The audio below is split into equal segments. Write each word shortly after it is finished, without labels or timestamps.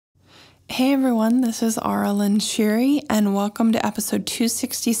Hey everyone, this is Aaralyn Shiri, and welcome to episode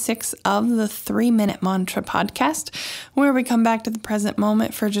 266 of the 3-Minute Mantra podcast, where we come back to the present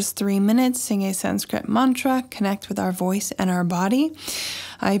moment for just 3 minutes, sing a Sanskrit mantra, connect with our voice and our body.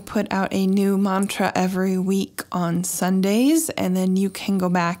 I put out a new mantra every week on Sundays, and then you can go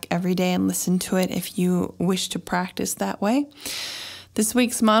back every day and listen to it if you wish to practice that way. This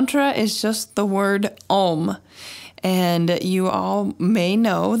week's mantra is just the word Om. And you all may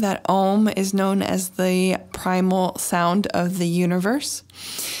know that Om is known as the primal sound of the universe.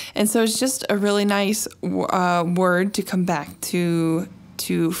 And so it's just a really nice word to come back to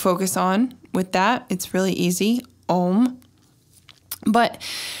focus on with that. It's really easy, Om. But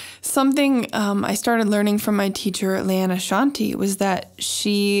something I started learning from my teacher, Liana Shanti, was that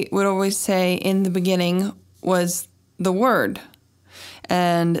she would always say in the beginning was the word.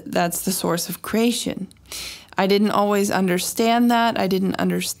 And that's the source of creation. I didn't always understand that. I didn't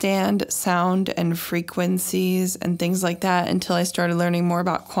understand sound and frequencies and things like that until I started learning more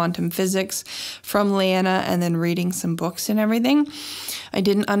about quantum physics from Liana and then reading some books and everything. I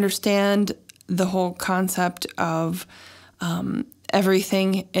didn't understand the whole concept of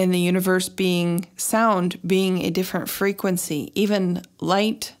everything in the universe being sound, being a different frequency. Even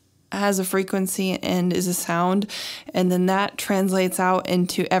light has a frequency and is a sound, and then that translates out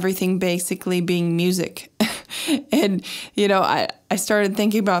into everything basically being music. And, I started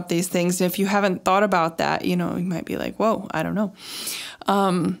thinking about these things, and if you haven't thought about that, you might be like, whoa, I don't know.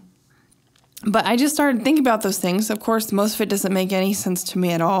 But I just started thinking about those things. Of course, most of it doesn't make any sense to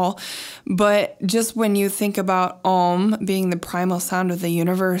me at all. But just when you think about Om being the primal sound of the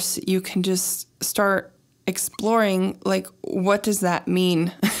universe, you can just start exploring, what does that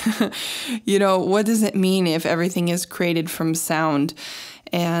mean? What does it mean if everything is created from sound?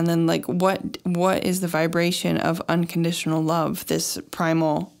 And then, what is the vibration of unconditional love, this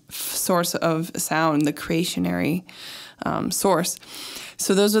primal source of sound, the creationary source?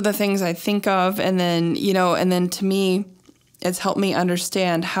 So those are the things I think of. And then, to me, it's helped me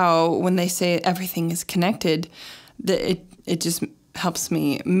understand how when they say everything is connected, that it just helps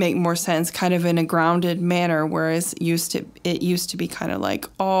me make more sense kind of in a grounded manner, whereas it used to be kind of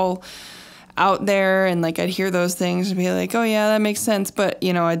all out there, and I'd hear those things and be like, oh yeah, that makes sense, but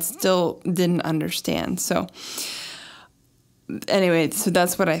I still didn't understand. So anyway, so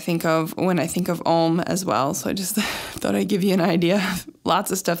that's what I think of when I think of Om as well. So I just thought I'd give you an idea. Lots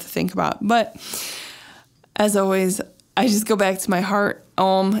of stuff to think about, but as always, I just go back to my heart.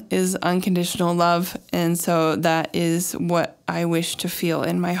 Om is unconditional love, and so that is what I wish to feel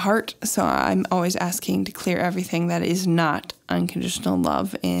in my heart. So I'm always asking to clear everything that is not unconditional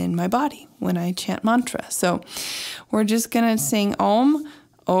love in my body when I chant mantra. So we're just going to sing Om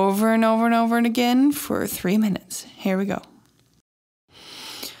over and over and over and again for 3 minutes. Here we go.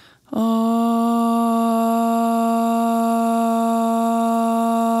 Om.